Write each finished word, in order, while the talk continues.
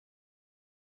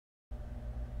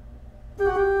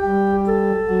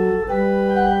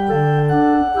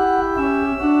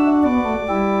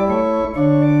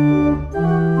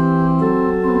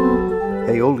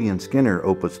Aeolian-Skinner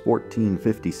Opus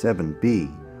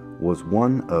 1457b was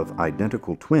one of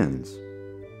identical twins.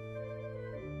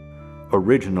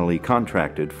 Originally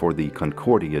contracted for the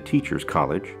Concordia Teachers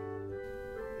College,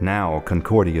 now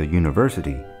Concordia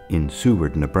University in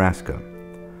Seward, Nebraska.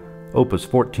 Opus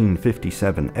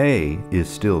 1457A is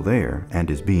still there and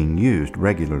is being used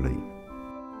regularly.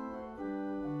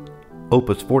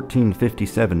 Opus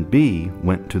 1457B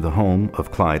went to the home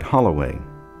of Clyde Holloway,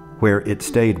 where it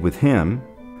stayed with him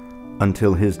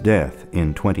until his death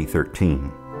in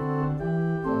 2013.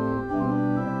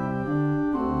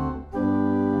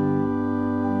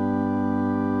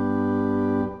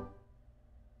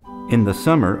 In the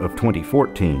summer of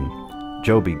 2014,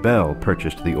 Joby Bell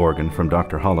purchased the organ from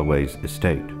Dr. Holloway's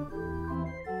estate.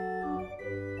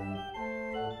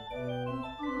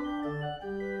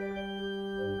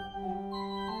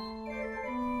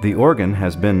 The organ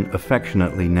has been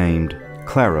affectionately named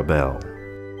Clara Belle.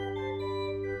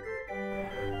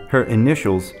 Her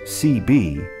initials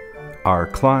CB are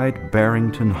Clyde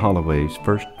Barrington Holloway's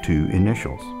first two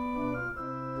initials.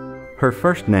 Her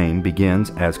first name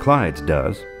begins as Clyde's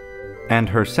does, and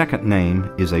her second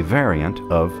name is a variant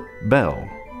of Bell.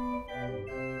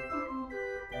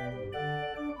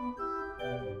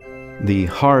 The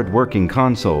hard-working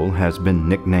console has been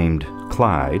nicknamed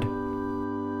Clyde,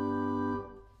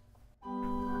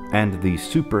 and the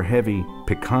super-heavy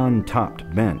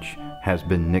pecan-topped bench has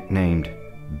been nicknamed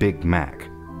Big Mac.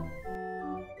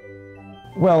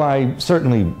 Well, I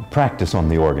certainly practice on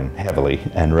the organ heavily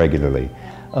and regularly.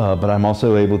 But I'm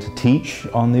also able to teach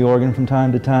on the organ from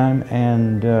time to time,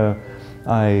 and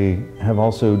I have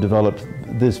also developed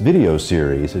this video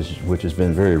series, which has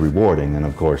been very rewarding, and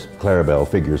of course Clara Belle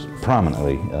figures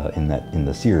prominently in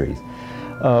the series.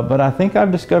 But I think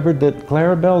I've discovered that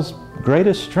Clara Belle's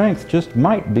greatest strength just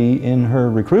might be in her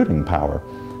recruiting power.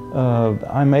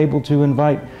 I'm able to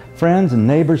invite friends and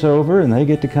neighbors over, and they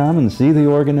get to come and see the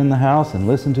organ in the house and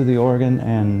listen to the organ,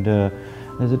 and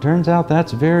as it turns out,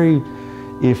 that's very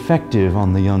effective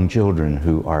on the young children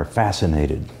who are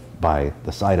fascinated by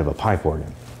the sight of a pipe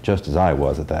organ, just as I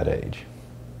was at that age.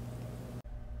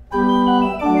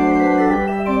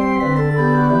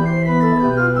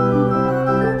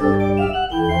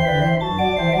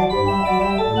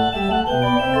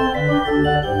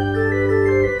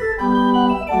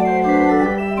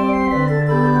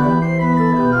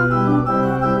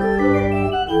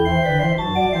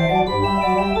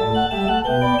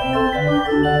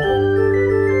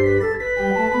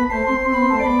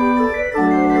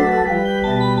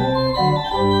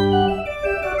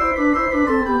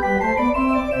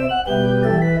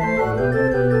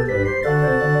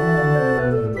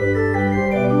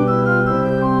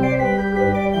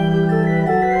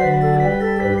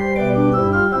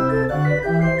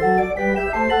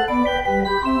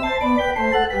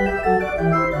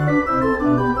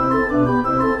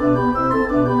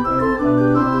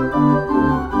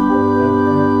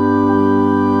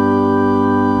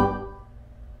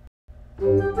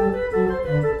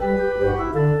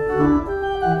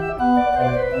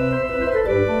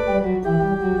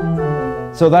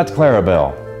 So that's Clara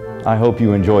Belle. I hope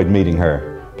you enjoyed meeting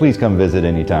her. Please come visit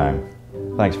anytime.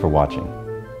 Thanks for watching.